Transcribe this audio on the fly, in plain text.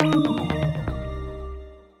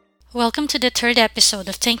Welcome to the third episode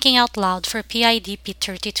of Thinking Out Loud for PIDP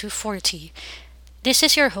 3240. This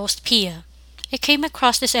is your host, Pia. I came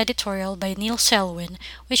across this editorial by Neil Selwyn,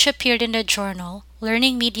 which appeared in the journal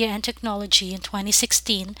Learning Media and Technology in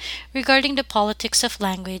 2016 regarding the politics of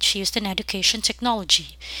language used in education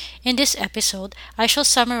technology. In this episode, I shall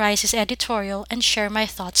summarize his editorial and share my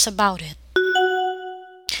thoughts about it.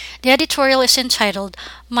 The editorial is entitled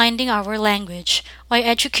Minding Our Language: Why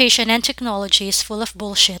Education and Technology is Full of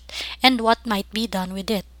Bullshit and What Might Be Done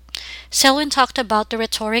with It. Selwyn talked about the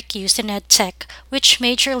rhetoric used in EdTech, which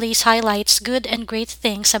majorly highlights good and great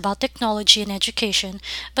things about technology in education,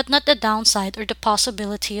 but not the downside or the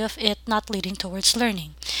possibility of it not leading towards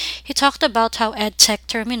learning. He talked about how EdTech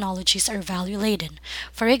terminologies are value laden.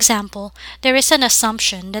 For example, there is an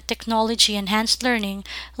assumption that technology enhanced learning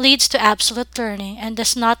leads to absolute learning and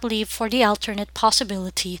does not leave for the alternate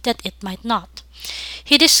possibility that it might not.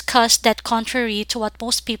 He discussed that contrary to what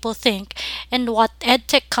most people think and what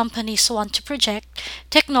edtech companies want to project,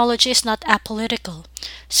 technology is not apolitical.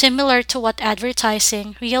 Similar to what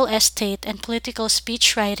advertising, real estate, and political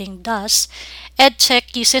speech writing does,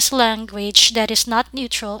 edtech uses language that is not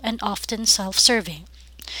neutral and often self-serving.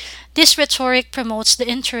 This rhetoric promotes the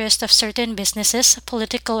interest of certain businesses,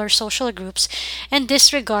 political or social groups, and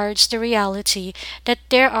disregards the reality that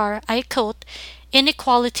there are, I quote,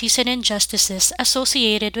 inequalities and injustices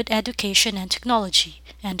associated with education and technology.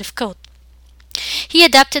 End of quote. He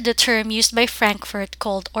adapted the term used by Frankfurt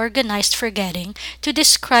called organized forgetting to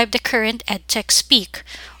describe the current edtech speak.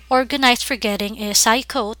 Organized forgetting is, I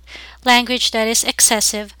quote, language that is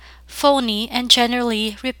excessive, phony, and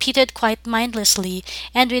generally repeated quite mindlessly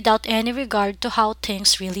and without any regard to how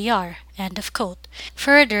things really are. End of quote.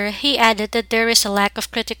 Further, he added that there is a lack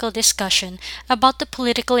of critical discussion about the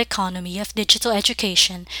political economy of digital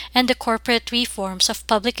education and the corporate reforms of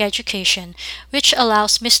public education, which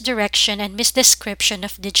allows misdirection and misdescription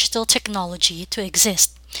of digital technology to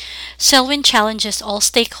exist. Selwyn challenges all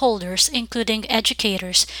stakeholders, including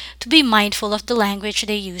educators, to be mindful of the language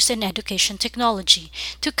they use in education technology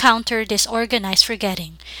to counter this organized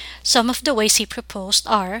forgetting. Some of the ways he proposed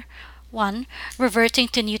are 1. Reverting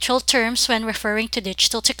to neutral terms when referring to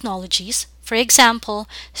digital technologies. For example,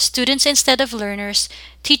 students instead of learners,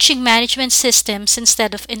 teaching management systems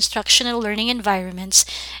instead of instructional learning environments,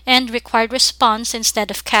 and required response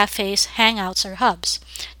instead of cafes, hangouts, or hubs.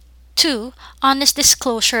 2. Honest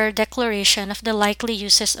disclosure or declaration of the likely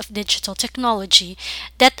uses of digital technology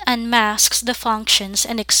that unmasks the functions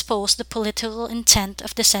and expose the political intent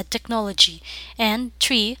of the said technology. And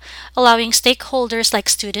 3. Allowing stakeholders like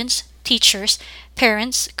students, teachers,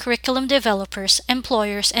 parents, curriculum developers,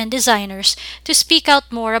 employers, and designers to speak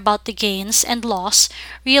out more about the gains and loss,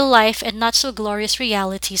 real life and not so glorious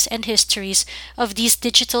realities and histories of these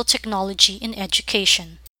digital technology in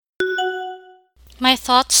education. My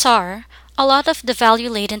thoughts are, a lot of the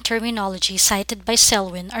value-laden terminology cited by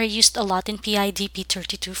Selwyn are used a lot in PIDP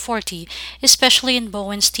 3240, especially in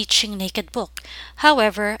Bowen's teaching Naked book.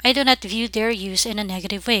 However, I do not view their use in a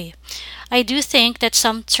negative way. I do think that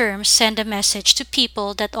some terms send a message to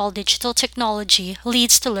people that all digital technology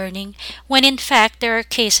leads to learning, when in fact there are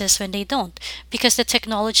cases when they don't, because the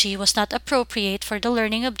technology was not appropriate for the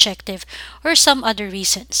learning objective or some other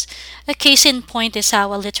reasons. A case in point is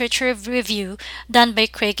how a literature review done by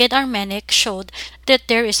Craig and Armenic showed that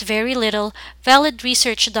there is very little valid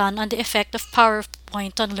research done on the effect of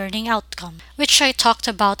PowerPoint on learning outcome, which I talked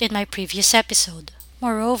about in my previous episode.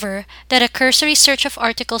 Moreover, that a cursory search of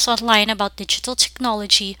articles online about digital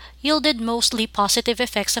technology yielded mostly positive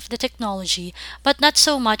effects of the technology, but not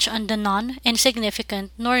so much on the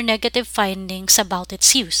non-insignificant nor negative findings about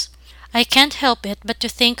its use. I can't help it but to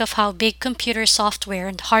think of how big computer software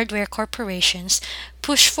and hardware corporations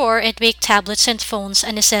push for and make tablets and phones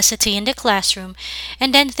a necessity in the classroom,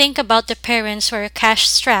 and then think about the parents who are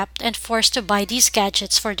cash-strapped and forced to buy these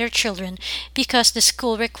gadgets for their children because the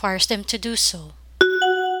school requires them to do so.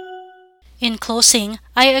 In closing,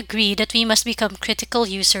 I agree that we must become critical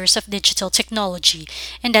users of digital technology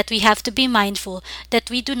and that we have to be mindful that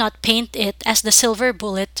we do not paint it as the silver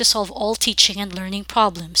bullet to solve all teaching and learning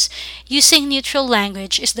problems. Using neutral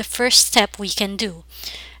language is the first step we can do.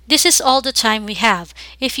 This is all the time we have.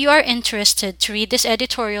 If you are interested to read this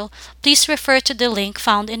editorial, please refer to the link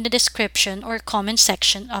found in the description or comment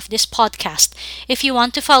section of this podcast. If you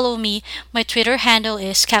want to follow me, my Twitter handle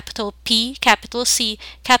is capital P, capital C,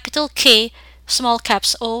 capital K, small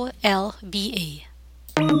caps OLBA.